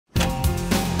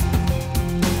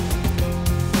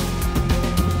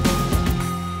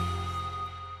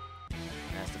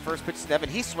First pitch to Nevin,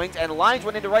 he swings and lines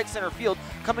one into right center field.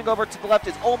 Coming over to the left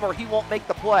is Ulmer, he won't make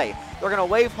the play. They're going to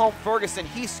wave home Ferguson,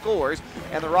 he scores,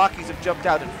 and the Rockies have jumped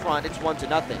out in front. It's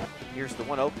 1-0. Here's the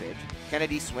 1-0 pitch.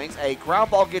 Kennedy swings, a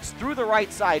ground ball gets through the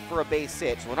right side for a base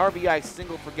hit. So an RBI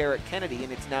single for Garrett Kennedy,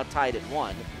 and it's now tied at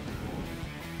 1.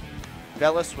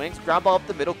 Vela swings, ground ball up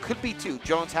the middle, could be 2.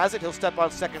 Jones has it, he'll step on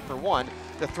second for 1.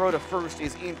 The throw to first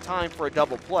is in time for a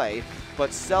double play,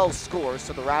 but Sells scores,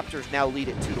 so the Raptors now lead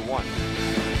it 2-1.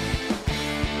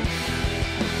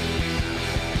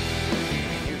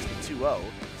 Here's the 2-0.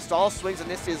 Stahl swings, and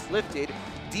this is lifted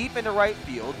deep into right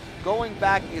field. Going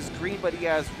back is Green, but he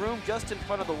has room just in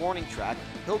front of the warning track.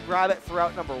 He'll grab it for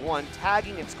out number 1.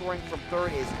 Tagging and scoring from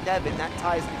third is Nevin. That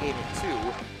ties the game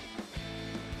at 2.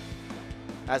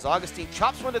 As Augustine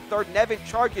chops one to third, Nevin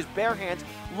charges bare hands,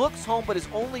 looks home, but his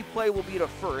only play will be to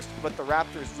first, but the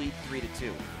Raptors lead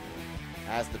 3-2.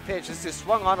 As the pitch, this is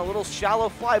swung on, a little shallow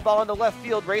fly ball into left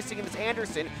field, racing in is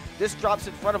Anderson. This drops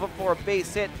in front of him for a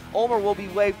base hit. Ulmer will be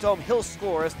waved home, he'll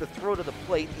score as the throw to the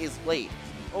plate is late.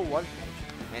 0-1 pitch.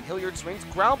 And Hilliard swings,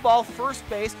 ground ball, first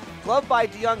base, glove by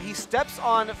DeYoung, he steps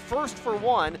on first for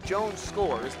 1, Jones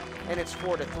scores, and it's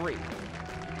 4-3.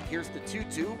 Here's the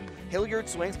 2-2. Hilliard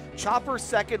swings, chopper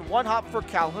second, 1 hop for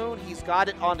Calhoun. He's got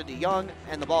it onto DeYoung,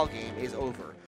 and the ball game is over.